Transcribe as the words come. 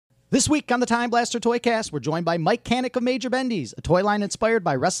This week on the Time Blaster Toycast, we're joined by Mike Kanik of Major Bendies, a toy line inspired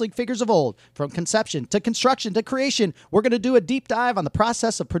by wrestling figures of old. From conception to construction to creation, we're going to do a deep dive on the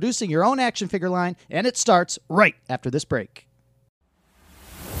process of producing your own action figure line, and it starts right after this break.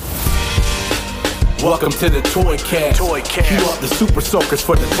 Welcome to the Toycast. Cue up the Super Soakers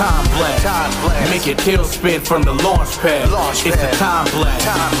for the Time Blast. Make your tail spin from the launch pad. It's the Time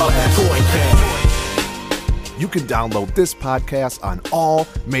Blast of the Toycast. You can download this podcast on all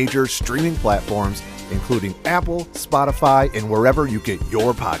major streaming platforms, including Apple, Spotify, and wherever you get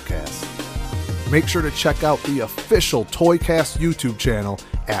your podcasts. Make sure to check out the official Toycast YouTube channel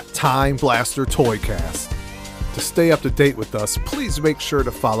at Time Blaster Toycast. To stay up to date with us, please make sure to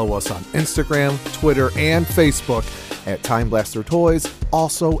follow us on Instagram, Twitter, and Facebook at Time Blaster Toys,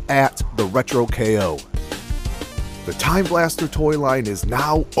 also at The Retro KO. The Time Blaster toy line is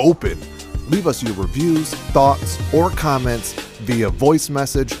now open. Leave us your reviews, thoughts, or comments via voice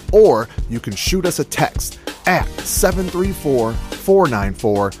message, or you can shoot us a text at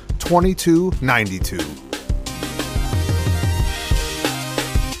 734-494-2292.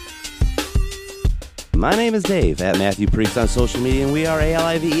 My name is Dave, at Matthew Priest on social media, and we are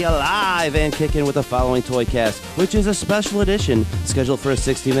ALIVE alive and kicking with the following Toycast, which is a special edition scheduled for a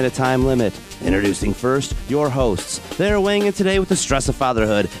 60-minute time limit. Introducing first, your hosts. They're weighing in today with the stress of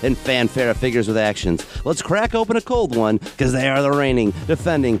fatherhood and fanfare of figures with actions. Let's crack open a cold one, because they are the reigning,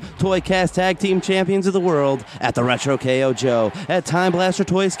 defending Toycast Tag Team Champions of the world at the Retro KO Joe, at Time Blaster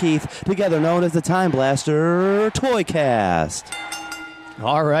Toys Keith, together known as the Time Blaster Toycast.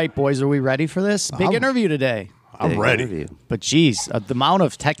 All right, boys, are we ready for this? Big interview today. I'm ready. But geez, the amount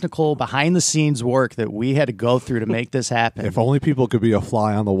of technical behind-the-scenes work that we had to go through to make this happen. If only people could be a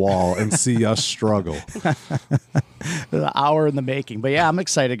fly on the wall and see us struggle. The hour in the making. But yeah, I'm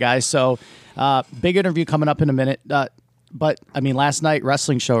excited, guys. So big interview coming up in a minute. But, I mean, last night,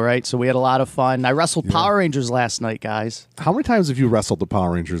 wrestling show, right? So we had a lot of fun. I wrestled Power Rangers last night, guys. How many times have you wrestled the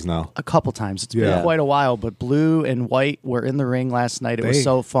Power Rangers now? A couple times. It's been quite a while, but blue and white were in the ring last night. It was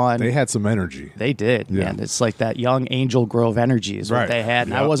so fun. They had some energy. They did, man. It's like that young Angel Grove energy is what they had,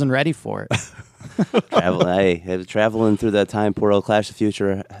 and I wasn't ready for it. Traveling through that time portal, Clash of the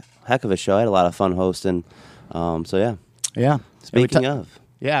Future, heck of a show. I had a lot of fun hosting. Yeah. Speaking of.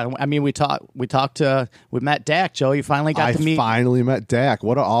 Yeah, I mean, we met Dak, Joe. You finally got to meet. I finally met Dak.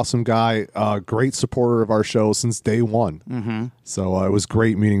 What an awesome guy. Great supporter of our show since day one. Mm-hmm. So it was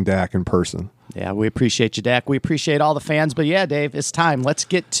great meeting Dak in person. Yeah, we appreciate you, Dak. We appreciate all the fans. But yeah, Dave, it's time. Let's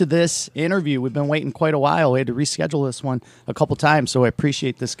get to this interview. We've been waiting quite a while. We had to reschedule this one a couple times, so I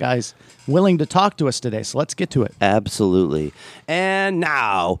appreciate this guy's willing to talk to us today. So let's get to it. Absolutely. And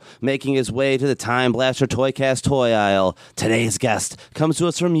now, making his way to the Time Blaster Toycast toy aisle, today's guest comes to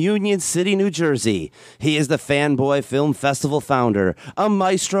us from Union City, New Jersey. He is the Fanboy Film Festival founder, a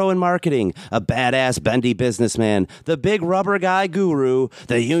maestro in marketing, a badass bendy businessman, the big rubber guy guru,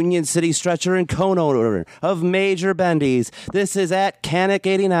 the Union City stretcher and co-owner of Major Bendies. This is at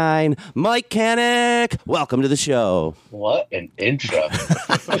Kanik89, Mike Kanik. Welcome to the show. What an intro.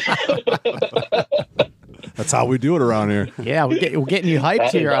 That's how we do it around here. Yeah, we're getting you hyped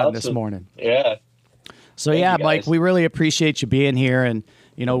here on this morning. Yeah. So yeah, Mike, we really appreciate you being here. And,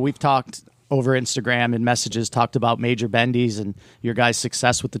 you know, we've talked over Instagram and messages, talked about Major Bendies and your guys'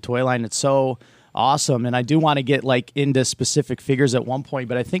 success with the toy line. It's so awesome. And I do want to get into specific figures at one point,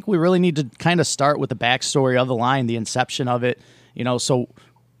 but I think we really need to kind of start with the backstory of the line, the inception of it. So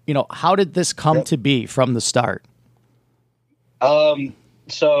how did this come to be from the start?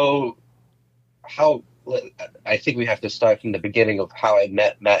 So I think we have to start from the beginning of how I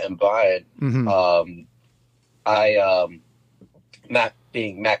met Matt and Brian. Mm-hmm. Matt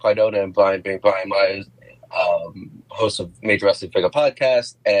being Matt Cardona and Brian being Brian Myers, host of Major Wrestling Figure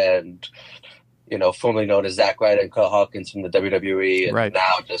Podcast, and formerly known as Zack Ryder and Kurt Hawkins from the WWE, and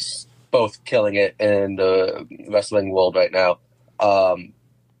now just both killing it in the wrestling world right now.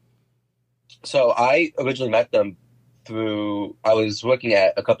 So I originally met them I was working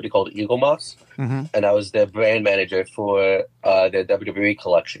at a company called Eagle Moss, mm-hmm. and I was their brand manager for their WWE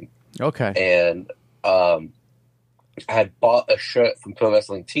collection. Okay. And I had bought a shirt from Pro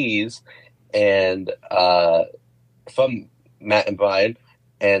Wrestling Tees and from Matt and Brian,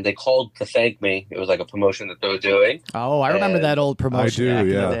 and they called to thank me. It was like a promotion that they were doing. Oh, I remember that old promotion back in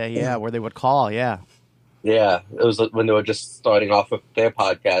the day, where they would call, Yeah, it was when they were just starting off with their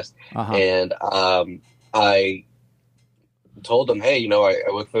podcast. Uh-huh. And I told them, hey, I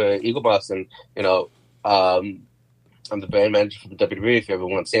work for Eagle Moss, and, I'm the brand manager for the WWE. If you ever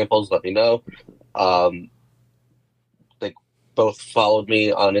want samples, let me know. They both followed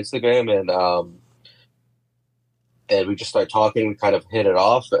me on Instagram, and we just started talking. We kind of hit it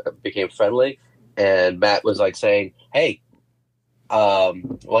off, became friendly. And Matt was like saying, "Hey,"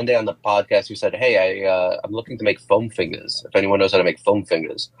 one day on the podcast, we said, "Hey, I'm looking to make foam fingers. If anyone knows how to make foam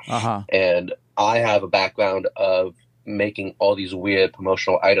fingers." And I have a background of making all these weird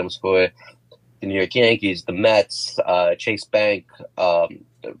promotional items for the New York Yankees, the Mets, Chase Bank,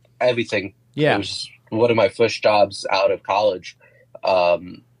 everything. Yeah. It was one of my first jobs out of college.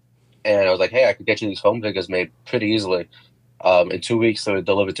 And I was like, "Hey, I could get you these foam fingers made pretty easily." In 2 weeks, they were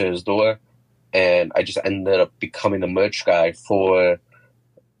delivered to his door. And I just ended up becoming the merch guy for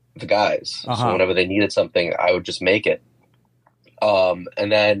the guys. So whenever they needed something, I would just make it.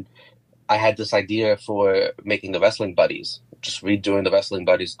 And then I had this idea for making the wrestling buddies, just redoing the wrestling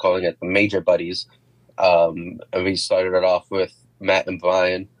buddies, calling it the Major Buddies. And we started it off with Matt and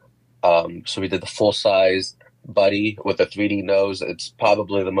Brian. So we did the full-size buddy with a 3D nose. It's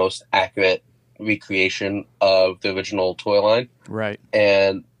probably the most accurate recreation of the original toy line. Right.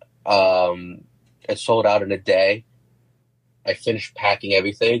 And it sold out in a day. I finished packing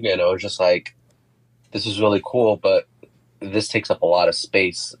everything, and I was just like, this is really cool, but this takes up a lot of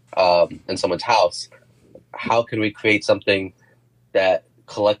space in someone's house. How can we create something that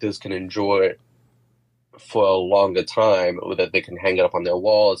collectors can enjoy for a longer time, that they can hang it up on their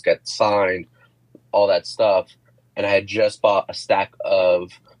walls, get signed, all that stuff? And I had just bought a stack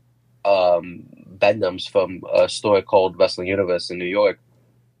of Bendies from a store called Wrestling Universe in New York.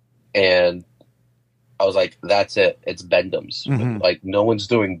 And I was like, that's it. It's Bendies. Like, no one's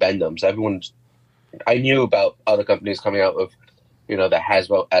doing Bendies. I knew about other companies coming out with, the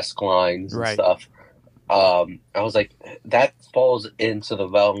Hasbro-esque lines and stuff. I was like, that falls into the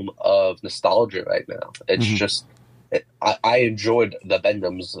realm of nostalgia right now. It's just, I enjoyed the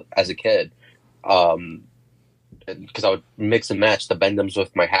Bendies as a kid. Because I would mix and match the Bendies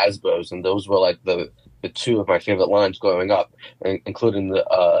with my Hasbros, and those were like the two of my favorite lines growing up, including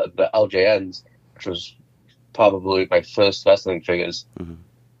the LJNs, which was probably my first wrestling figures.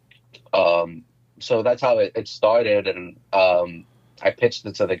 So that's how it started, and I pitched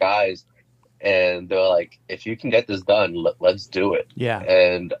it to the guys, and they were like, "If you can get this done, let's do it." Yeah.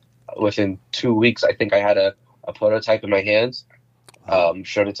 And within 2 weeks, I think I had a prototype in my hands.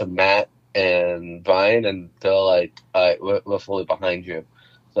 Showed it to Matt and Brian, and they're like, "All right, we're fully behind you."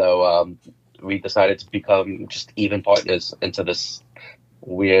 So we decided to become just even partners into this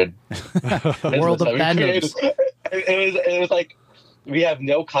weird world of Bendies. It was like, we have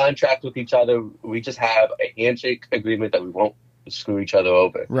no contract with each other. We just have a handshake agreement that we won't screw each other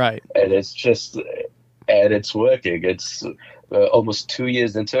over. Right. And it's working. It's almost 2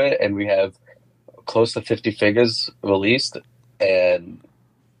 years into it, and we have close to 50 figures released, and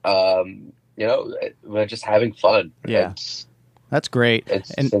we're just having fun. Yeah. That's great.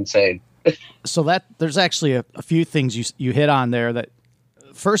 It's insane. So there's actually a few things you hit on there. That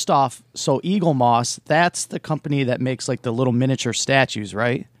first off, so Eagle Moss, that's the company that makes like the little miniature statues,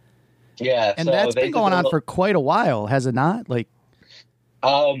 right? Yeah. And so that's been going on for quite a while, has it not? Like,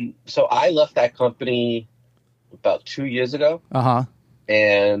 so I left that company about 2 years ago.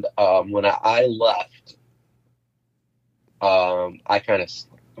 And when I left, I'm gonna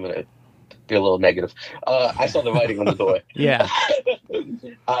be a little negative. I saw the writing on the door. Yeah.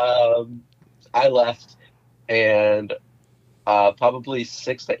 I left, and probably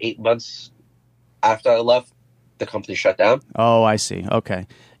 6 to 8 months after I left, the company shut down. Oh, I see. Okay.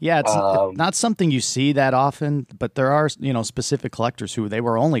 Yeah, it's not something you see that often, but there are, specific collectors who they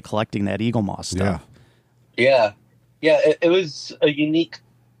were only collecting that Eagle Moss stuff. Yeah. It was a unique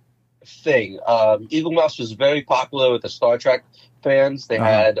thing. Eagle Moss was very popular with the Star Trek fans. They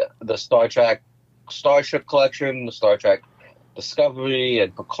had the Star Trek Starship collection, the Star Trek Discovery,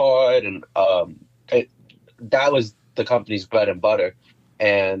 and Picard, and that was the company's bread and butter.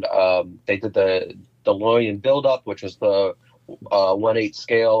 And they did the DeLorean build-up, which was the 1/8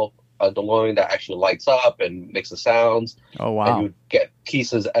 scale DeLorean that actually lights up and makes the sounds. Oh, wow. And you would get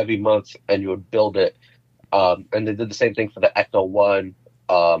pieces every month, and you would build it. And they did the same thing for the Ecto 1.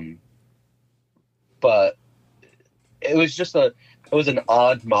 But it was an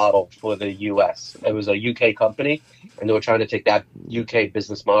odd model for the U.S. It was a UK company, and they were trying to take that UK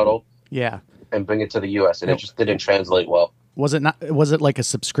business model and bring it to the U.S., and it just didn't translate well. Was it like a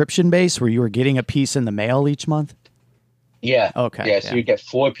subscription base where you were getting a piece in the mail each month? Yeah. Okay. Yeah, so you get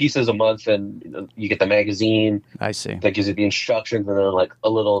 4 pieces a month, and you get the magazine. I see. That gives you the instructions, and then like a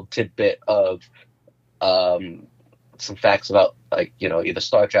little tidbit of some facts about either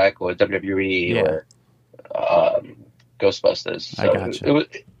Star Trek or WWE or Ghostbusters. So I gotcha.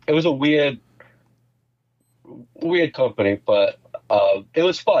 It was a weird company, but it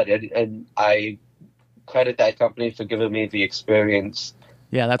was fun, and I credit that company for giving me the experience.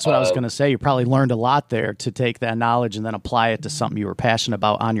 Yeah, that's what I was going to say. You probably learned a lot there to take that knowledge and then apply it to something you were passionate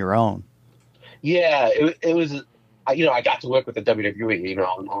about on your own. Yeah, it was, I got to work with the WWE,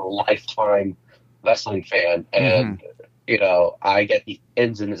 I'm a lifetime wrestling fan, and, I get the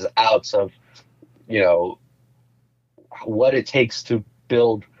ins and outs of, what it takes to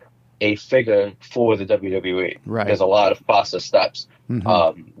build a figure for the WWE. Right. There's a lot of process steps.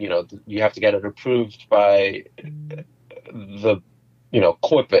 Mm-hmm. You have to get it approved by the,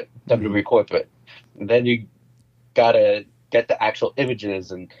 corporate, WWE corporate. And then you got to get the actual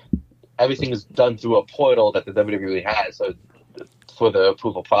images, and everything is done through a portal that the WWE has for the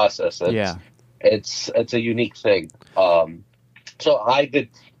approval process. It's a unique thing. So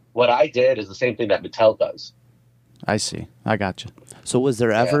what I did is the same thing that Mattel does. I see. I got you. So was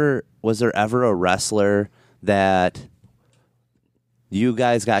there ever a wrestler that you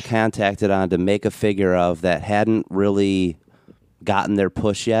guys got contacted on to make a figure of that hadn't really gotten their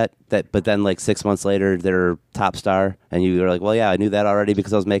push yet, but then like 6 months later they're top star, and you were like, well, yeah, I knew that already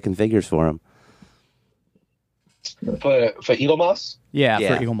because I was making figures for them? For Eagle Moss? Yeah,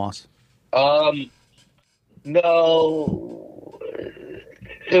 for Eagle Moss. No,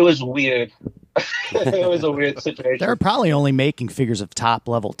 it was weird. It was a weird situation. They're probably only making figures of top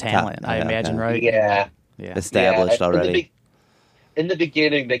level talent, I imagine, right? Yeah. Established already. In the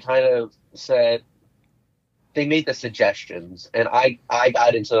beginning, they kind of said, they made the suggestions, and I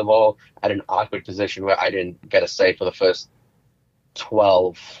got into them all at an awkward position where I didn't get a say for the first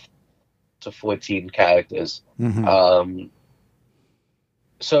 12 to 14 characters. Mm-hmm.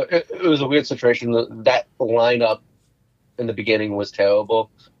 So it was a weird situation. That lineup in the beginning was terrible.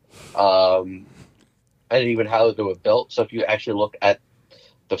 And even how they were built. So if you actually look at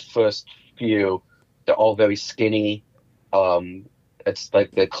the first few, they're all very skinny. It's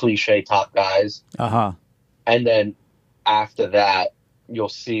like the cliche top guys. Uh-huh. And then after that, you'll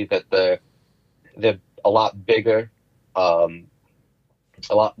see that they're a lot bigger, a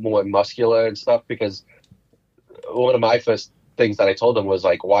lot more muscular and stuff, because one of my first things that I told them was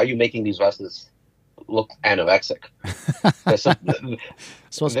like, why are you making these wrestlers look anorexic?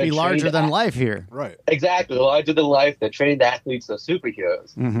 Supposed to be larger than life here. Right. Exactly. Larger than life. They're trained athletes. They're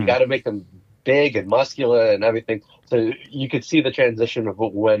superheroes. Mm-hmm. You got to make them big and muscular and everything. So you could see the transition of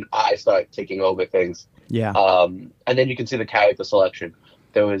when I started taking over things. Yeah. And then you can see the character selection.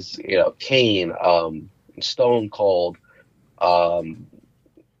 There was, Kane, Stone Cold, a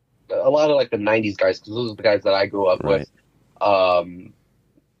lot of like the 90s guys, because those are the guys that I grew up with. I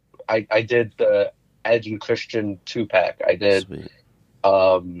did the Edge and Christian 2-pack. I did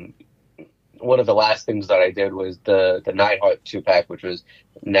one of the last things that I did was the Neidhart 2-pack, which was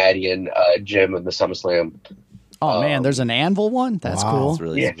Natty and Jim in the SummerSlam. Oh man, there's an Anvil one? That's cool. That's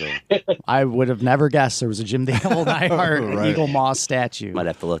really cool. I would have never guessed there was a Jim the Anvil Neidhart Eagle Moss statue. Might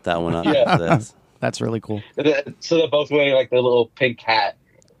have to look that one up. Yeah. That's really cool. So they're both wearing like the little pink hat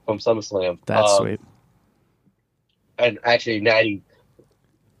from SummerSlam. That's sweet. And actually, Natty,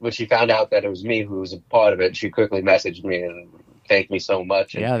 when she found out that it was me who was a part of it, she quickly messaged me and thanked me so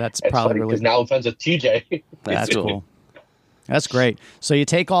much. Yeah, that's probably really because now I'm friends with TJ. That's cool. That's great. So you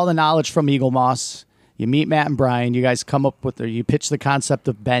take all the knowledge from Eagle Moss. You meet Matt and Brian. You guys come up with you pitch the concept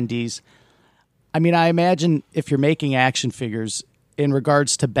of Bendies. I mean, I imagine if you're making action figures, in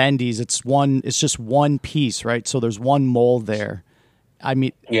regards to Bendies, it's just one piece, right? So there's one mold there. I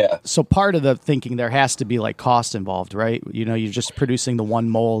mean, yeah. So part of the thinking there has to be like cost involved, right? You're just producing the one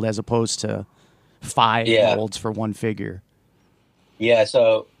mold as opposed to 5 molds for one figure. Yeah.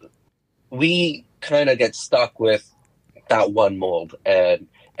 So we kind of get stuck with that one mold, and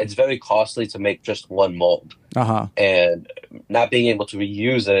it's very costly to make just one mold. Uh-huh. And not being able to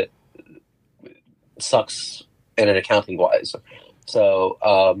reuse it sucks in an accounting wise. So,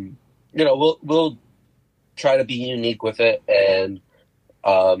 we'll try to be unique with it and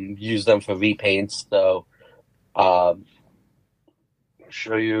use them for repaints. So,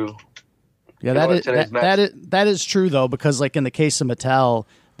 show you. Yeah, that is true though, because like in the case of Mattel,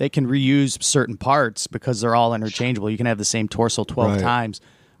 they can reuse certain parts because they're all interchangeable. You can have the same torso 12 times.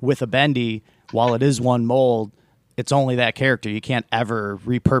 With a Bendy, while it is one mold, it's only that character. You can't ever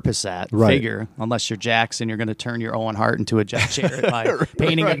repurpose that figure unless you're Jax and you're going to turn your Owen Hart into a Jeff Jarrett by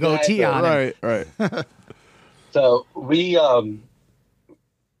painting a goatee on him. Right. So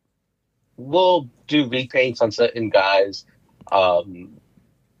we'll do repaints on certain guys.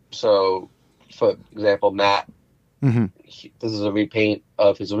 So, for example, Matt, this is a repaint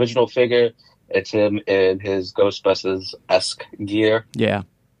of his original figure. It's him in his Ghostbusters-esque gear. Yeah.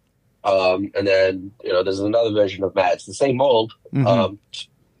 And then, there's another version of Matt. It's the same mold,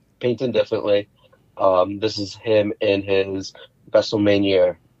 painted differently. This is him in his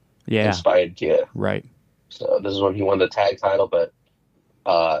WrestleMania inspired gear. Right. So this is when he won the tag title, but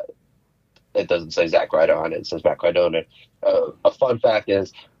it doesn't say Zack Ryder on it. It says Matt Cardona. A fun fact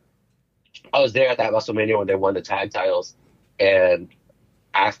is, I was there at that WrestleMania when they won the tag titles, and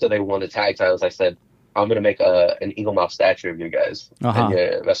after they won the tag titles, I said, I'm going to make an Eagle Mouth statue of you guys in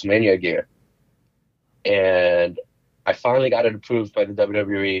your WrestleMania gear. And I finally got it approved by the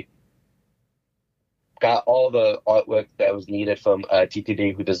WWE. Got all the artwork that was needed from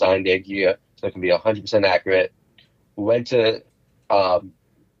TTD, who designed their gear, so it can be 100% accurate. Went to, I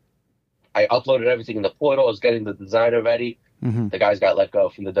uploaded everything in the portal. I was getting the designer ready. Mm-hmm. The guys got let go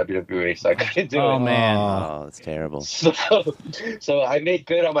from the WWE, so I couldn't do it. Oh, man. Oh, that's terrible. So I made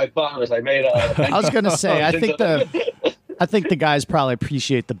good on my promise. I made I was going to say, I think the guys probably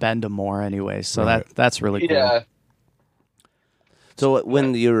appreciate the Benda more anyway, so that's really cool. Yeah. So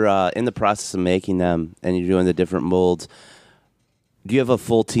when you're in the process of making them and you're doing the different molds, do you have a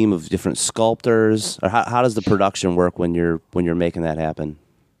full team of different sculptors, or how does the production work when you're making that happen?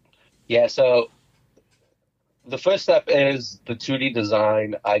 Yeah, so the first step is the 2D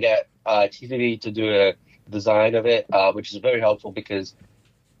design. I get TTV to do a design of it, which is very helpful because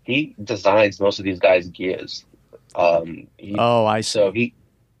he designs most of these guys' gears. I see.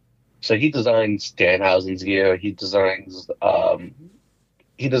 So he designs Danhausen's gear. He designs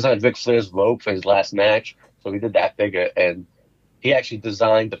Ric Flair's robe for his last match. So we did that figure, and he actually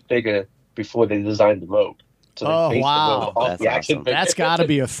designed the figure before they designed the robe. So wow. That's awesome. That's got to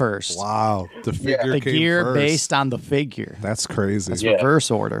be a first. Wow. The figure the came gear first. Based on the figure. That's crazy. That's reverse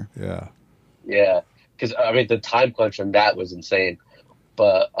order. Yeah. Yeah. Because, I mean, the time crunch on that was insane.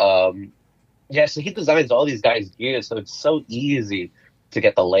 But, so he designs all these guys' gear, so it's so easy to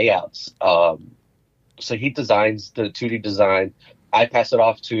get the layouts. So he designs the 2D design. I pass it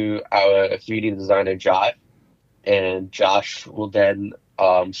off to our 3D designer, Josh, and Josh will then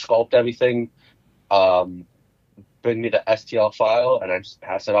sculpt everything, bring me the STL file, and I just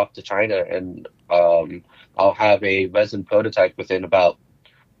pass it off to China, and I'll have a resin prototype within about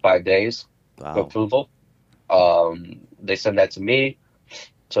 5 days for approval. They send that to me.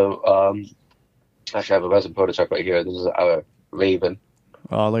 So actually, I have a resin prototype right here. This is our Raven.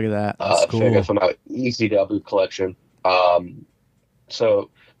 Oh, look at that. That's cool. Figure from our ECW collection. So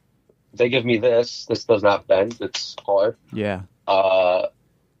they give me this. This does not bend. It's hard. Yeah. I'll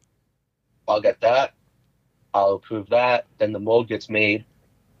get that. I'll approve that. Then the mold gets made.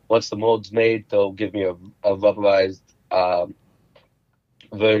 Once the mold's made, they'll give me a rubberized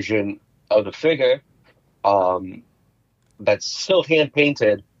version of the figure that's still hand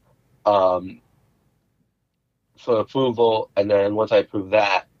painted for approval. And then once I approve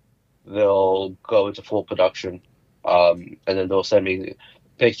that, they'll go into full production. And then they'll send me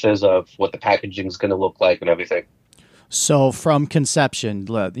pictures of what the packaging is going to look like and everything. So from conception,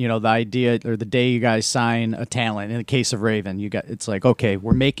 the idea or the day you guys sign a talent, in the case of Raven, it's like, okay,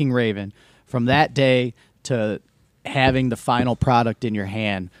 we're making Raven. From that day to having the final product in your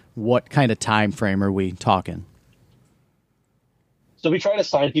hand, what kind of time frame are we talking? So we try to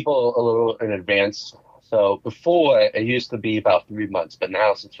sign people a little in advance. So before, it used to be about 3 months, but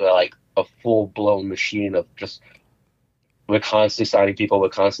now since we're like a full-blown machine of just, we're constantly signing people, we're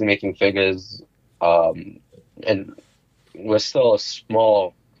constantly making figures, and we're still a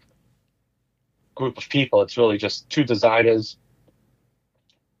small group of people. It's really just 2 designers,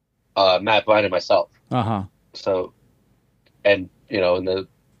 Matt, Brian, and myself. Uh-huh. So, and, in the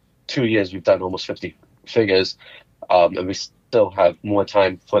 2 years, we've done almost 50 figures, and we still have more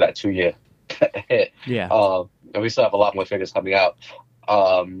time for that 2-year hit. Yeah. And we still have a lot more figures coming out.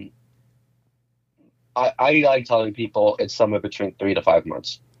 I like telling people it's somewhere between 3 to 5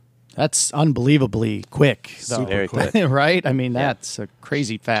 months. That's unbelievably quick. Very quick. Right? I mean, that's a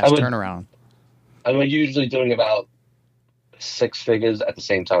crazy fast turnaround. And we're usually doing about 6 figures at the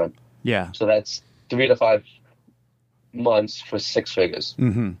same time. Yeah. So that's 3 to 5 months for 6 figures.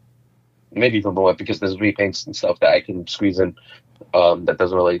 Mm-hmm. Maybe even more, because there's repaints and stuff that I can squeeze in that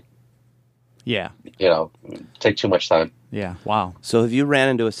doesn't really, take too much time. Yeah, wow. So have you ran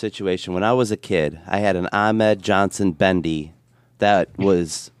into a situation, when I was a kid, I had an Ahmed Johnson Bendy that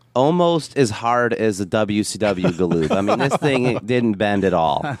was almost as hard as a WCW Galoob. I mean, this thing didn't bend at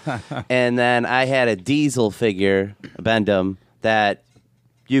all. And then I had a Diesel figure, a Bendham, that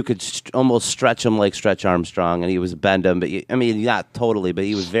you could almost stretch him like Stretch Armstrong, and he was Bendham, but not totally, but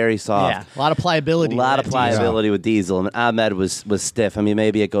he was very soft. Yeah, a lot of pliability. With Diesel, and Ahmed was stiff. I mean,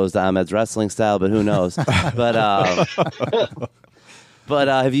 maybe it goes to Ahmed's wrestling style, but who knows? But But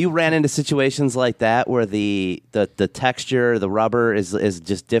have you ran into situations like that where the texture, the rubber is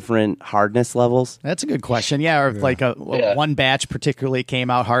just different hardness levels? That's a good question. Yeah, or if like one batch particularly came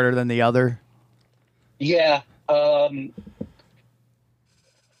out harder than the other. Yeah.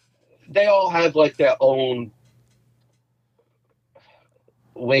 They all have like their own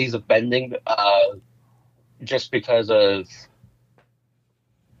ways of bending, just because of,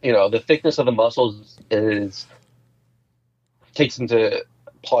 the thickness of the muscles takes into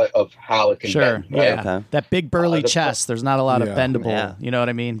part of how it can bend. Right? Yeah. Okay. That big burly chest, there's not a lot of bendable, you know what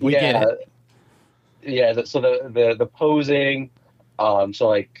I mean? We get it. Yeah, so the posing, so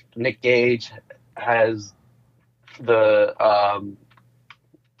like Nick Gage has the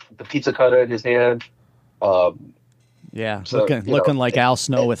pizza cutter in his hand. So, looking like Al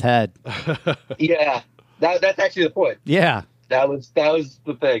Snow with head. Yeah, that's actually the point. Yeah, that was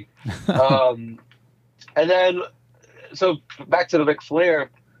the thing. And then, so back to the Ric Flair.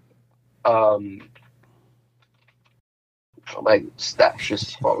 My stash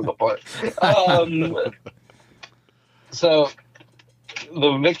is falling apart. So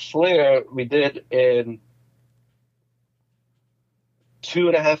the Ric Flair we did in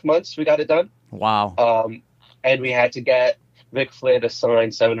 2.5 months. We got it done. Wow. And we had to get Ric Flair to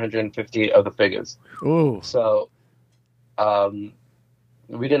sign 750 of the figures. Ooh. So,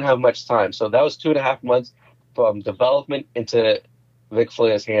 we didn't have much time. So that was 2.5 months from development into Ric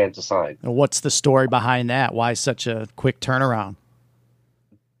Flair's hand to sign. And what's the story behind that? Why such a quick turnaround?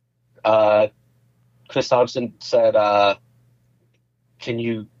 Chris Thompson said, do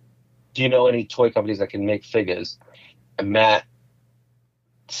you know any toy companies that can make figures? And Matt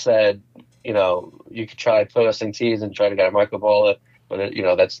said, you could try Pro Wrestling Tees and try to get a microballer, but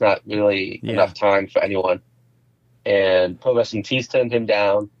that's not really enough time for anyone. And Pro Wrestling Tees turned him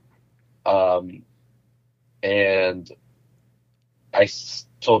down. And I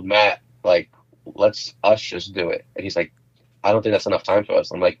told Matt, like, let's us just do it. And he's like, I don't think that's enough time for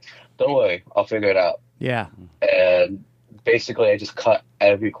us. I'm like, don't worry, I'll figure it out. Yeah. And basically I just cut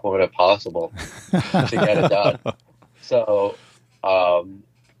every corner possible to get it done. So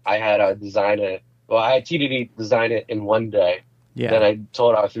I had our designer, I had TDD design it in one day. Yeah. Then I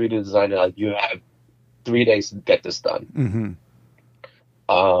told our 3D designer, like, you have 3 days to get this done.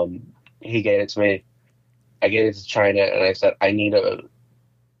 Mm-hmm. He gave it to me. I gave it to China, and I said, I need a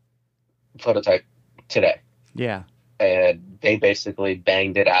prototype today. Yeah. And they basically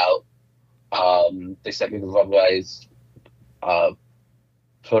banged it out. They sent me the rubberized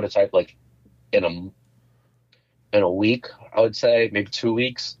prototype, like, in a week, I would say, maybe 2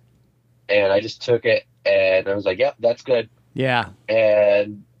 weeks. And I just took it, and I was like, yep, that's good. Yeah.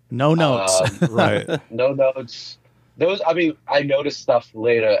 And no notes. Right. No notes. I noticed stuff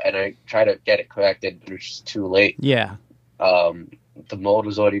later, and I tried to get it corrected, which is too late. Yeah. The mold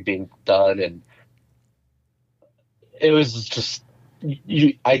was already being done, and it was just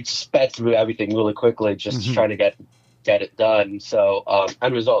I sped through everything really quickly, just trying to get it done. So,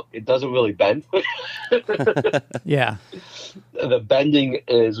 end result, it doesn't really bend. Yeah. The bending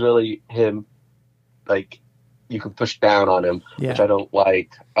is really him, like, you can push down on him, which I don't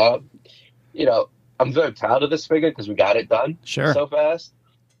like. I'm very proud of this figure because we got it done so fast.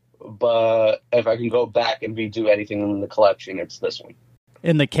 But if I can go back and redo anything in the collection, it's this one.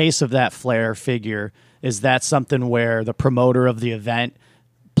 In the case of that Flair figure, is that something where the promoter of the event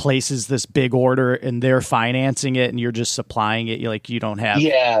places this big order and they're financing it and you're just supplying it? You don't have.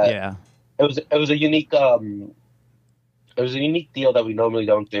 Yeah. It was a unique deal that we normally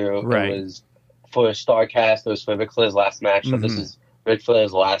don't do. Right. It was for StarCast. It was for Ric Flair's last match. So this is Ric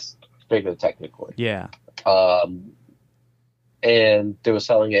Flair's last figure, technically. Yeah. And they were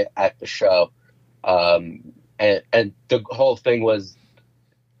selling it at the show. And the whole thing was,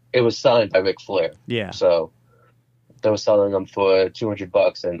 it was signed by Ric Flair. Yeah. So they were selling them for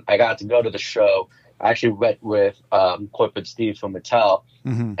 $200, and I got to go to the show. I actually went with Corporate Steve from Mattel,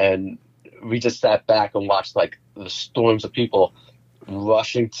 and we just sat back and watched, like, the storms of people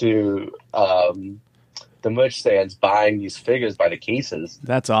rushing to the merch stands, buying these figures by the cases.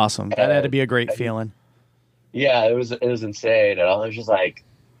 That's awesome. That had to be a great feeling. Yeah, it was insane, and I was just like,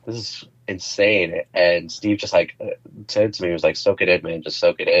 this is insane. And Steve just, like, said to me, he was like, soak it in, man, just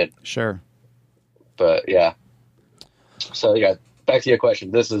soak it in. Sure. But yeah, so yeah, back to your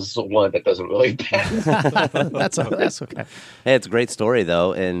question. This is one that doesn't really bend. That's okay. Hey, it's a great story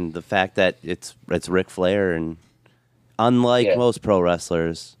though, and the fact that it's Ric Flair, and unlike most pro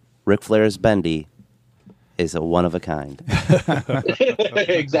wrestlers, Ric Flair's bendy is a one of a kind.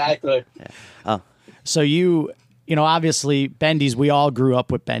 Exactly. Yeah. Oh. So obviously Bendies, we all grew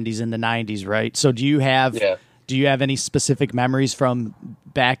up with Bendies in the 90s, right? So do you have Do you have any specific memories from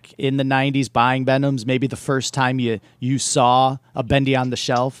back in the 90s buying Bendems? Maybe the first time you saw a Bendy on the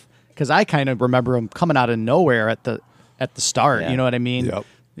shelf? Because I kind of remember them coming out of nowhere at the start. You know what I mean? Yep.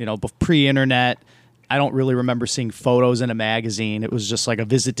 You know, pre-internet. I don't really remember seeing photos in a magazine. It was just like a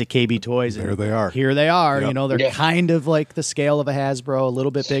visit to KB Toys. And there they are. Here they are. Yep. You know, they're kind of like the scale of a Hasbro, a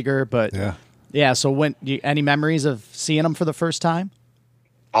little bit bigger. But yeah. So any memories of seeing them for the first time?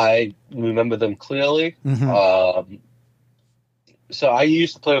 I remember them clearly. Mm-hmm. So I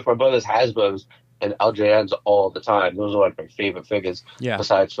used to play with my brother's Hasbros and LJNs all the time. Those are like my favorite figures. Yeah.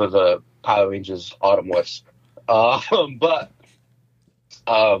 Besides for the Power Rangers Automorphs. I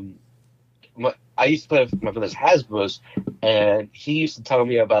used to play with my brother's Hasbros, and he used to tell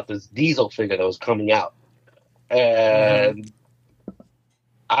me about this Diesel figure that was coming out. And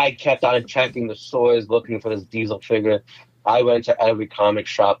I kept on checking the stores, looking for this Diesel figure. I went to every comic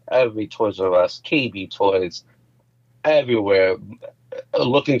shop, every Toys R Us, KB Toys, everywhere,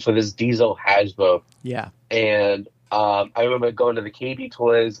 looking for this Diesel Hasbro. Yeah. And I remember going to the KB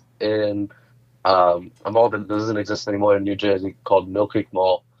Toys in a mall that doesn't exist anymore in New Jersey called Mill Creek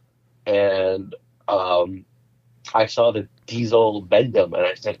Mall. And I saw the Diesel Bendem, and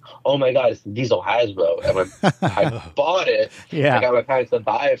I said, "Oh my God, it's the Diesel Hasbro!" And I bought it. Yeah. I got my parents to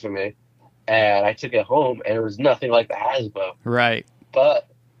buy it for me, and I took it home, and it was nothing like the Hasbro. Right. But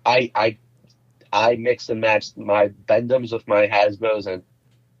I mixed and matched my Bendems with my Hasbros, and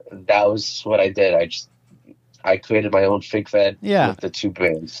that was what I did. I created my own fig fed with the two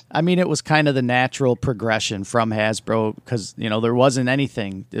brands. I mean, it was kind of the natural progression from Hasbro because, you know, there wasn't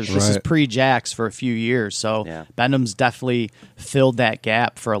anything. This is pre-Jax for a few years. So Bendems definitely filled that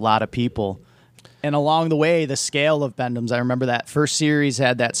gap for a lot of people. And along the way, the scale of Bendems, I remember that first series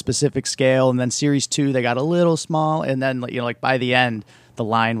had that specific scale. And then series 2, they got a little small. And then, you know, like by the end, the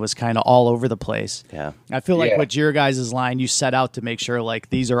line was kind of all over the place. Yeah. I feel like with your guys' line, you set out to make sure like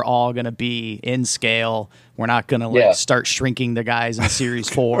these are all going to be in scale. We're not going to start shrinking the guys in series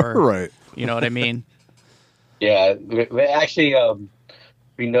 4. Right. You know what I mean? Yeah. We actually,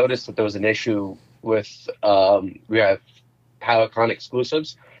 we noticed that there was an issue with, we have Kanik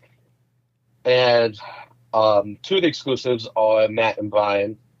exclusives. And 2 of the exclusives are Matt and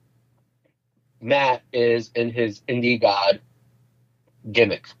Brian. Matt is in his Indie God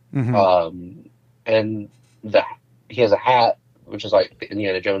gimmick. Mm-hmm. And he has a hat, which is like the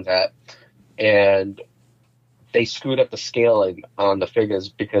Indiana Jones hat, and they screwed up the scaling on the figures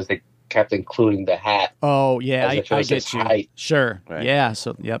because they kept including the hat. Oh yeah, I get you. Height. Sure. Right. Yeah.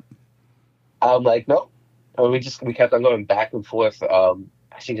 So yep. I'm like, no. And we kept on going back and forth. I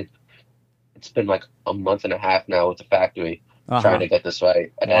think it's been like a month and a half now with the factory trying to get this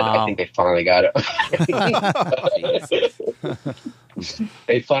right, and I think they finally got it.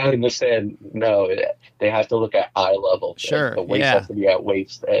 They finally understand. No, they have to look at eye level. Sure, the waist has to be at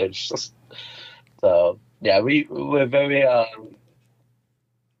waist edge. So yeah, we're very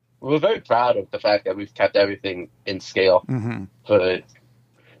proud of the fact that we've kept everything in scale for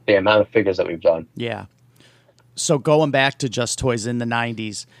the amount of figures that we've done. Yeah. So going back to Just Toys in the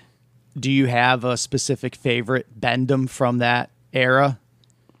 90s, do you have a specific favorite Bendem from that era?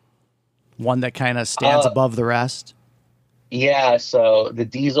 One that kind of stands above the rest? Yeah, so the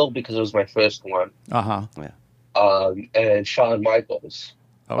Diesel, because it was my first one. Yeah. And Shawn Michaels.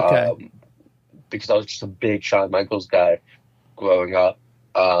 Okay. Because I was just a big Shawn Michaels guy growing up.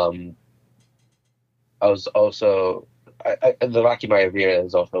 I was also... the Rocky Maivia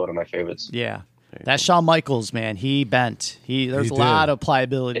is also one of my favorites. Yeah. That Shawn Michaels, man, he bent. There's a lot of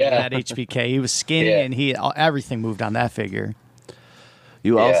pliability in that HBK. He was skinny, and everything moved on that figure.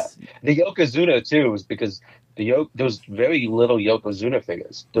 The Yokozuna too was because there was very little Yokozuna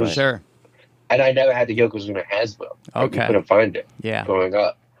figures. Sure. And I never had the Yokozuna Hasbro. Okay. I couldn't find it. Yeah. Growing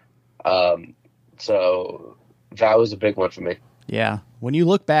up, so that was a big one for me. Yeah. When you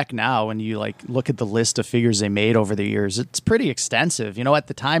look back now and you like look at the list of figures they made over the years, it's pretty extensive. You know, at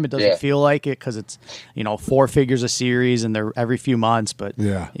the time it doesn't feel like it because it's, 4 figures a series and they're every few months. But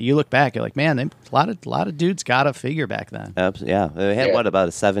you look back, you're like, man, a lot of dudes got a figure back then. Yeah, they had about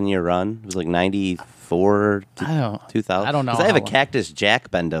a 7-year run. It was like 94 to 2000. I don't know. Because I have a Cactus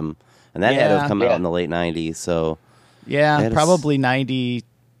Jack Bendem, and that had to have come out in the late 90s. So probably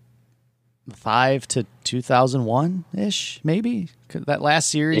 95 to 2001-ish, maybe. That last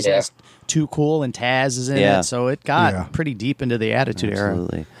series has Too Cool and Taz is in it, so it got pretty deep into the Attitude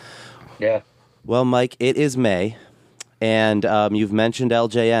Era. Yeah. Well, Mike, it is May, and you've mentioned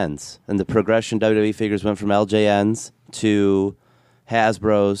LJNs, and the progression WWE figures went from LJNs to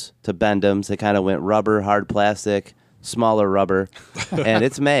Hasbros to Bendems. They kind of went rubber, hard plastic, smaller rubber. And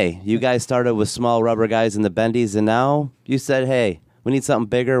it's May. You guys started with small rubber guys in the Bendies, and now you said, hey, we need something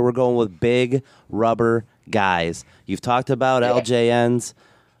bigger. We're going with big rubber guys. You've talked about LJNs.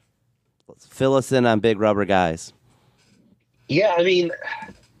 Fill us in on big rubber guys. Yeah, I mean,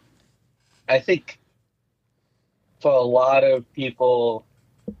 I think for a lot of people,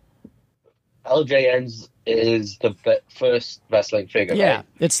 LJNs is the first wrestling figure. Yeah, right?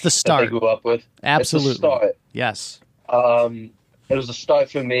 It's the start. That they grew up with. Absolutely. It's the start. Yes. It was a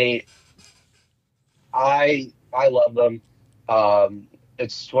start for me. I love them.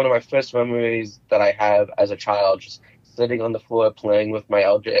 It's one of my first memories that I have as a child, just sitting on the floor playing with my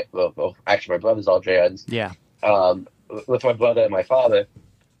LJ. Well, actually, my brother's LJNs. Yeah. With my brother and my father,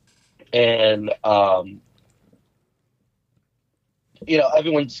 and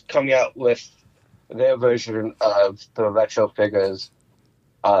everyone's coming out with their version of the retro figures,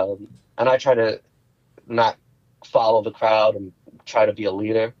 and I try to not follow the crowd and try to be a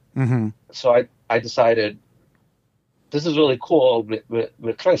leader. Mm-hmm. So I decided, this is really cool.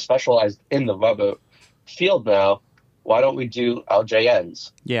 We're kind of specialized in the rubber field now. Why don't we do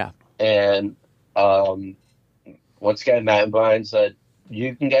LJNs? Yeah. And once again, Matt and Brian said,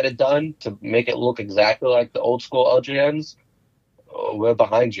 you can get it done to make it look exactly like the old school LJNs. We're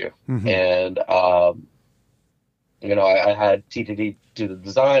behind you. Mm-hmm. And, I had TTD do the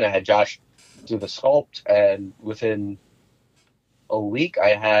design. I had Josh do the sculpt. And within a week,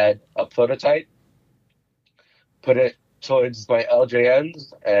 I had a prototype, put it towards my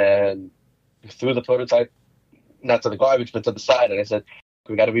LJNs, and threw the prototype, not to the garbage, but to the side. And I said,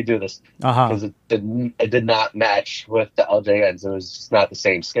 we got to redo this, because it did not match with the LJNs. It was just not the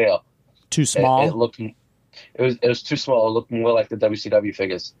same scale. Too small. It was too small. It looked more like the WCW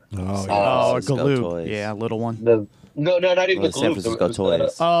figures. Oh, yeah. San Galoo. Yeah, little one. No, not even the San Francisco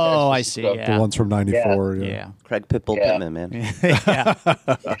Toys. I see. Yeah. The ones from '94. Yeah. Craig Pitbull Pittman, man. Yeah.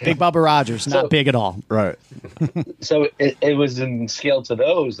 Big Bubba Rogers, not big at all. Right. So it was in scale to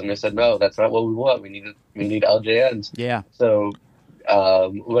those, and I said, no, that's not what we want. We need LJNs. Yeah. So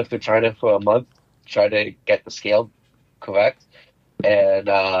we went to China for a month, tried to get the scale correct,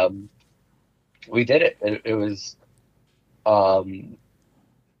 and we did it. It was, I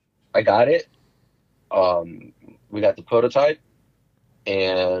got it. We got the prototype,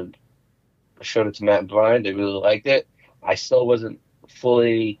 and I showed it to Matt and Brian. They really liked it. I still wasn't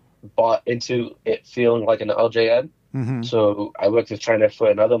fully bought into it feeling like an LJN. Mm-hmm. So I worked with China for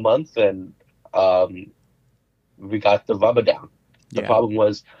another month, and we got the rubber down. The problem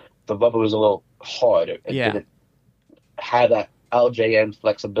was the rubber was a little hard. It didn't have that LJN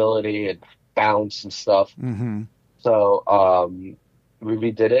flexibility and bounce and stuff. Mm-hmm. So we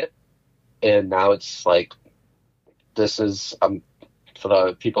redid it, and now it's like, this is for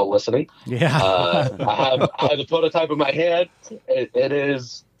the people listening. Yeah. I have the prototype in my hand. It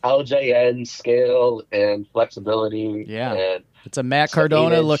is LJN scale and flexibility. Yeah. And it's a Matt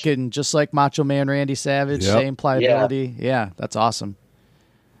Cardona looking just like Macho Man Randy Savage. Yep. Same pliability. Yeah, that's awesome.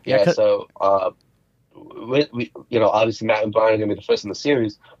 Yeah. So we obviously Matt and Brian are gonna be the first in the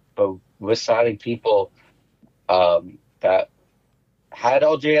series, but we're signing people that had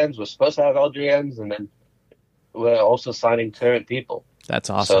LJNs, were supposed to have LJNs, and then we're also signing current people. That's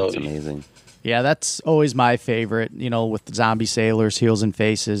awesome. So, That's amazing. Yeah, that's always my favorite, with the Zombie Sailors, Heels and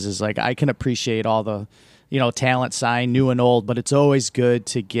Faces, is like I can appreciate all the, talent sign, new and old, but it's always good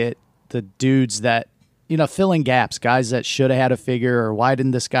to get the dudes that, filling gaps, guys that should have had a figure, or why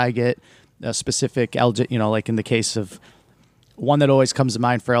didn't this guy get a specific LJ, like in the case of one that always comes to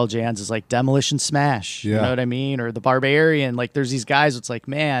mind for LJNs is like Demolition Smash, you know what I mean? Or the Barbarian. Like there's these guys, it's like,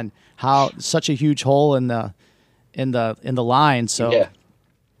 man, how such a huge hole in the line. So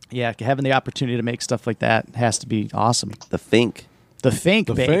yeah, having the opportunity to make stuff like that has to be awesome. The Fink,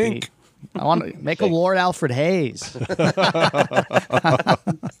 baby. Fink. I want to make a Lord Alfred Hayes.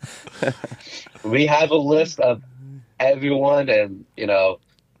 We have a list of everyone, and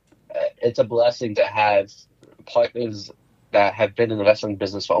it's a blessing to have partners that have been in the wrestling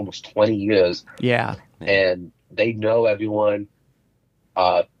business for almost 20 years. Yeah. And they know everyone.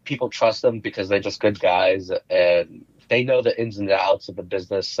 People trust them because they're just good guys, and they know the ins and outs of the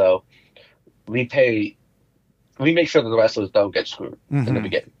business. So we make sure that the wrestlers don't get screwed in the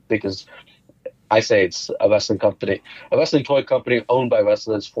beginning, because I say it's a wrestling toy company owned by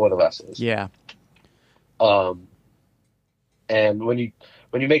wrestlers for the wrestlers. Yeah. And when you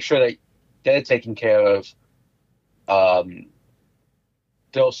make sure that they're taken care of,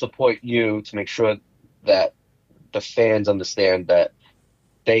 they'll support you to make sure that the fans understand that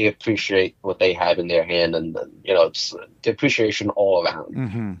they appreciate what they have in their hand, and it's the appreciation all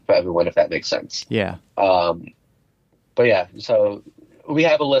around for everyone, if that makes sense. Yeah. but yeah, so we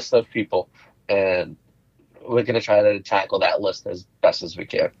have a list of people, and we're going to try to tackle that list as best as we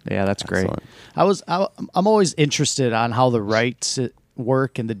can. Yeah, that's great. I'm always interested on how the rights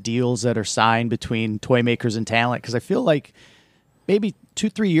work and the deals that are signed between toy makers and talent, because I feel like maybe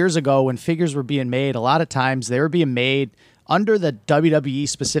 2-3 years ago when figures were being made, a lot of times they were being made under the WWE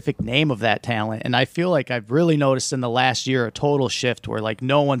specific name of that talent. And I feel like I've really noticed in the last year a total shift where like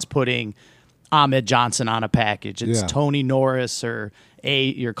no one's putting Ahmed Johnson on a package. It's Tony Norris or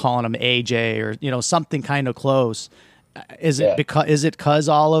you're calling him AJ or, you know, something kind of close. Is it because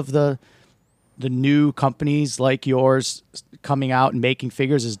all of the new companies like yours coming out and making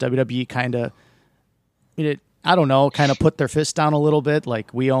figures, is WWE kind of, I don't know, kind of put their fist down a little bit?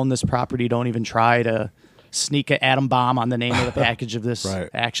 Like, we own this property, don't even try to sneak an atom bomb on the name of the package of this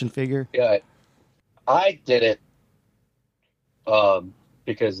action figure. Yeah, I did it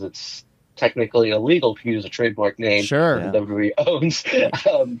because it's technically illegal to use a trademark name that WWE owns.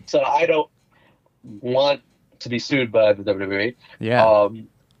 So I don't want to be sued by the WWE. Yeah.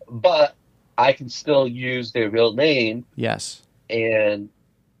 But I can still use their real name. Yes. And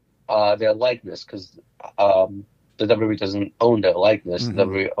their likeness, because the WWE doesn't own their likeness. The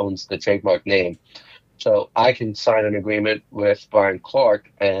WWE owns the trademark name. So I can sign an agreement with Brian Clark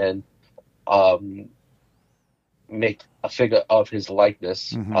and make a figure of his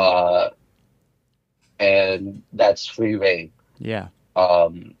likeness, and that's free reign. Yeah.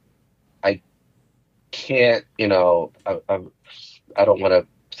 I can't, I don't want to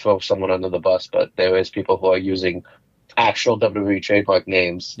throw someone under the bus, but there is people who are using actual WWE trademark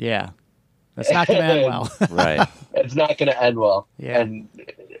names. Yeah. That's not going to end well. Right. It's not going to end well. Yeah. And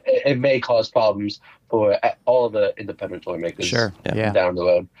it may cause problems for all of the independent toy makers down the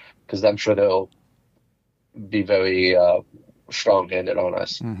road, because I'm sure they'll be very strong-handed on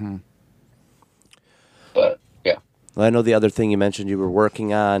us. But, yeah. Well, I know the other thing you mentioned you were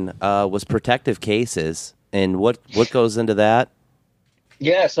working on was protective cases. And what goes into that?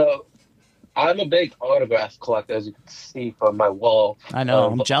 Yeah, so I'm a big autograph collector, as you can see from my wall. I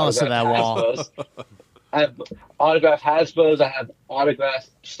know, I'm jealous of that wall. I have autographed Hasbro's, I have autographed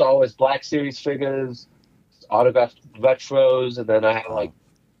Star Wars Black Series figures, autographed retros, and then I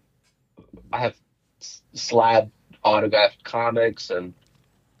have slab autographed comics and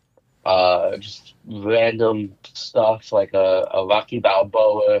just random stuff like a Rocky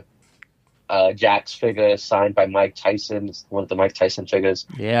Balboa Jax figure signed by Mike Tyson. It's one of the Mike Tyson figures.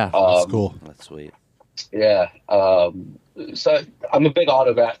 Yeah, that's cool. That's sweet. Yeah. So I'm a big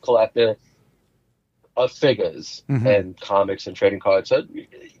autograph collector of figures and comics and trading cards. So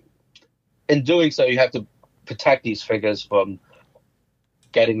in doing so, you have to protect these figures from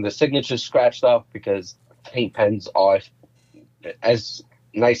getting the signatures scratched off, because paint pens are, as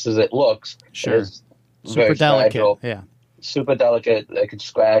nice as it looks, super delicate. Fragile. Yeah, super delicate. They can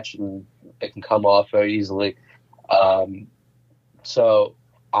scratch and it can come off very easily. So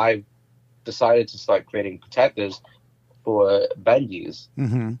I decided to start creating protectors for Bendies.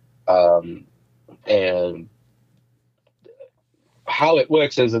 And how it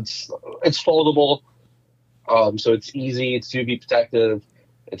works is it's foldable, so it's easy. It's UV protective.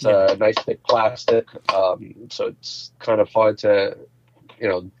 It's a nice thick plastic, so it's kind of hard to,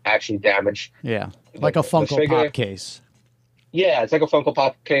 actually damage. Yeah, like a Funko Pop case. Yeah, it's like a Funko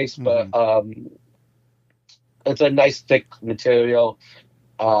Pop case, but it's a nice thick material,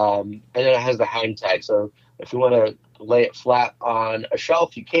 and then it has the hang tag. So if you want to lay it flat on a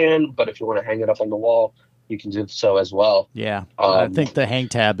shelf, you can, but if you want to hang it up on the wall, you can do so as well. Yeah, I think the hang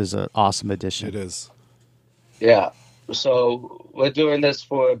tab is an awesome addition. It is. Yeah. So we're doing this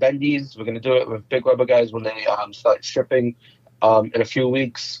for Bendies. We're going to do it with Big Rubber Guys when they start shipping in a few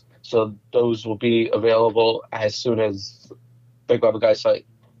weeks. So those will be available as soon as Big Rubber Guys start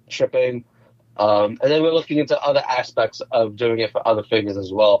shipping. And then we're looking into other aspects of doing it for other figures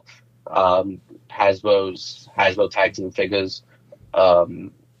as well. Hasbro tag team figures,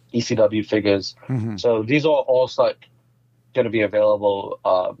 ECW figures. So these are all going to be available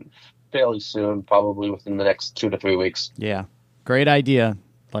fairly soon, probably within the next 2 to 3 weeks. Yeah, great idea.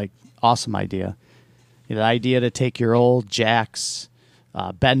 Like, awesome idea. The idea to take your old Jax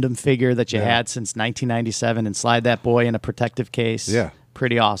Bend-'em figure that you had since 1997 and slide that boy in a protective case. Yeah,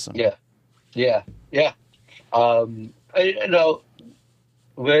 pretty awesome. Yeah.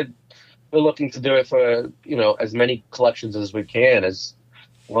 We're looking to do it for as many collections as we can, as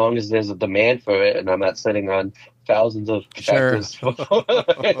long as there's a demand for it, and I'm not sitting on thousands of protectors. Sure.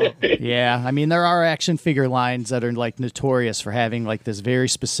 Yeah, I mean, there are action figure lines that are like notorious for having like this very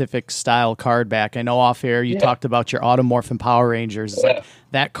specific style card back. I know off air you talked about your Automorph and Power Rangers. It's like,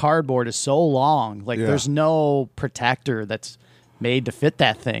 that cardboard is so long. Like there's no protector that's made to fit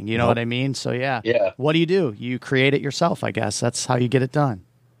that thing. You know what I mean? So yeah. What do? You create it yourself, I guess. That's how you get it done.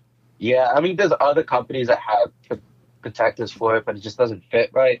 Yeah, I mean, there's other companies that have protectors for it, but it just doesn't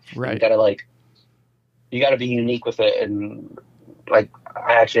fit right. Right. You gotta be unique with it, and like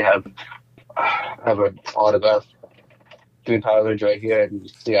I actually have an autograph Green Power Ranger right here, and you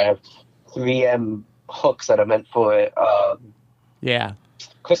see I have 3M hooks that are meant for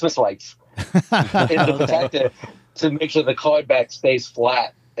Christmas lights in the protector to make sure the card back stays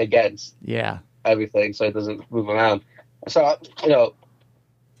flat against everything, so it doesn't move around. So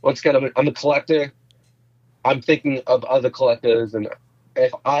once again, I'm a collector. I'm thinking of other collectors, and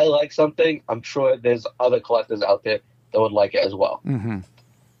if I like something, I'm sure there's other collectors out there that would like it as well. Mm-hmm.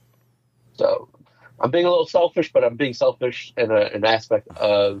 So I'm being a little selfish, but I'm being selfish in an aspect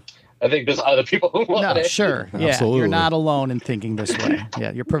of I think there's other people who want it. Sure. Yeah, absolutely. You're not alone in thinking this way.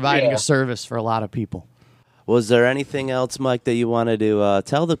 Yeah, you're providing a service for a lot of people. Was there anything else, Mike, that you wanted to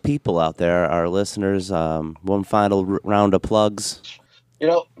tell the people out there, our listeners, one final round of plugs?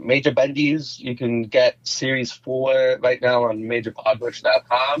 Major Bendies, you can get Series 4 right now on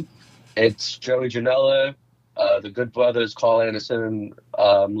MajorPodmerch.com. It's Joey Janela, the Good Brothers, Carl Anderson,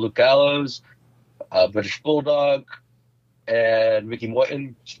 Luke Gallows, British Bulldog, and Ricky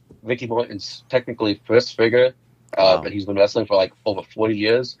Morton. Ricky Morton's technically first figure, but he's been wrestling for like over 40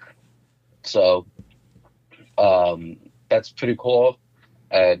 years. So that's pretty cool.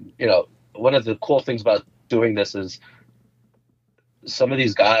 And, one of the cool things about doing this is some of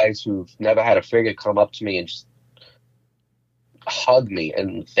these guys who've never had a figure come up to me and just hug me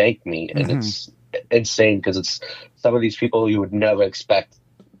and thank me. And it's insane because it's some of these people you would never expect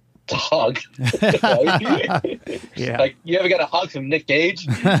to hug. Like, you ever got a hug from Nick Gage?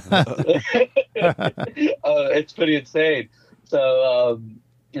 It's pretty insane. So,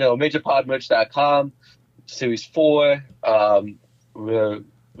 MajorPodmerch.com, Series 4.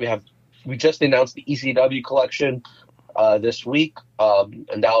 We just announced the ECW collection this week,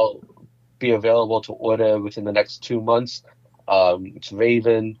 and that'll be available to order within the next 2 months. It's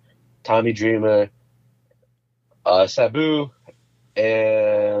Raven, Tommy Dreamer, Sabu,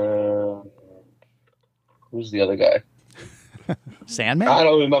 and who's the other guy? Sandman? I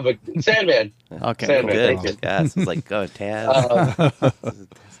don't remember. Sandman. Okay. Sandman. Good. Thank you. Yes, it's like, go Taz.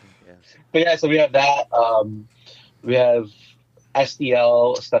 But yeah, so we have that. We have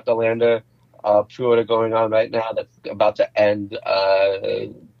SDL, Stepdelander, pre-order going on right now. That's about to end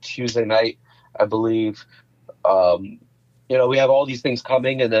Tuesday night, I believe. We have all these things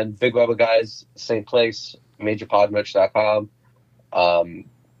coming, and then Big Rubber Guys, same place, MajorPodmerch.com. And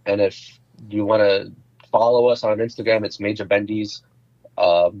if you want to follow us on Instagram, it's Major Bendies.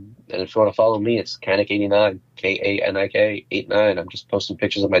 And if you want to follow me, it's Kanik89, Kanik 89. I'm just posting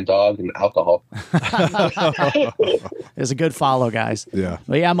pictures of my dog and alcohol. It's a good follow, guys. Yeah.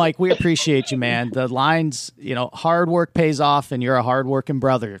 Well, yeah, Mike, we appreciate you, man. The lines, hard work pays off, and you're a hard-working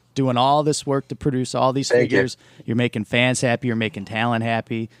brother doing all this work to produce all these figures. You're making fans happy. You're making talent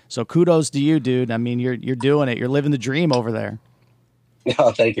happy. So kudos to you, dude. I mean, you're doing it. You're living the dream over there.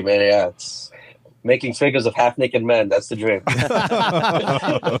 Oh, thank you, man. Yeah, it's making figures of half-naked men. That's the dream.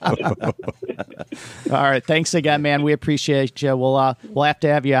 All right. Thanks again, man. We appreciate you. We'll have to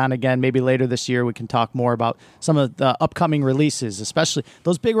have you on again maybe later this year. We can talk more about some of the upcoming releases, especially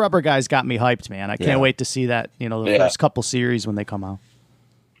those Big Rubber Guys got me hyped, man. I can't wait to see that, the first couple series when they come out.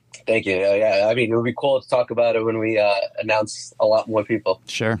 Thank you. Yeah, I mean, it would be cool to talk about it when we announce a lot more people.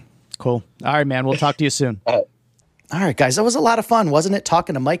 Sure. Cool. All right, man. We'll talk to you soon. All right, guys, that was a lot of fun, wasn't it?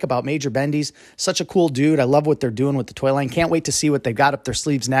 Talking to Mike about Major Bendies. Such a cool dude. I love what they're doing with the toy line. Can't wait to see what they've got up their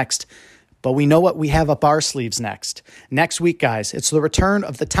sleeves next. But we know what we have up our sleeves next. Next week, guys, it's the return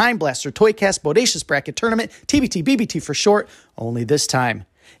of the Time Blaster Toycast Bodacious Bracket Tournament, TBT, BBT for short, only this time.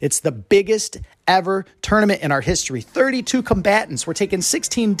 It's the biggest ever tournament in our history. 32 combatants. We're taking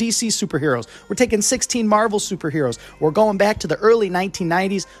 16 DC superheroes. We're taking 16 Marvel superheroes. We're going back to the early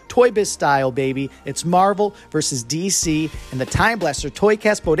 1990s, Toy Biz style, baby. It's Marvel versus DC in the Time Blaster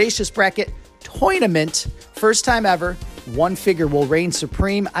Toycast Bodacious Bracket Tournament. First time ever. One figure will reign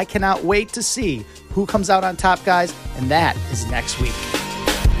supreme. I cannot wait to see who comes out on top, guys, and that is next week.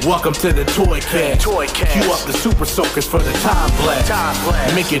 Welcome to the Toy Cast. Cue up the super soakers for the time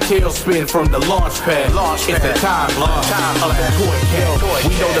blast. Make your tail spin from the launch pad. It's the time blast of the Toy Cast.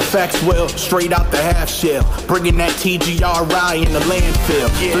 We know the facts well, straight out the half shell. Bringing that TGRI in the landfill.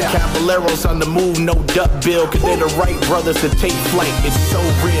 The Caballeros on the move, no duck bill. Cause they're the right brothers to take flight. It's so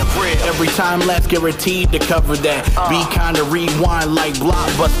real. Every time lapse guaranteed to cover that. Be kinda rewind like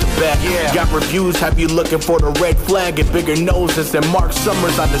Blockbuster back. Got reviews, have you looking for the red flag and bigger noses than Mark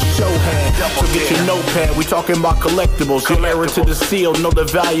Summers on the show had. So get your notepad, we talking about collectibles. Your error to the seal, know the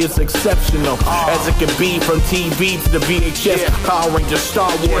value is exceptional. As it can be from TV to the VHS. Power Rangers, Star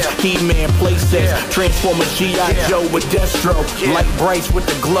Wars, He-Man playsets. Transformers, G.I. Joe with Destro. Light brights with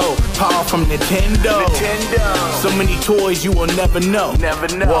the glow. Power from Nintendo. So many toys you will never know.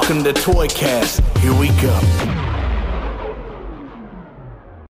 Welcome to Toy Cast. Here we go.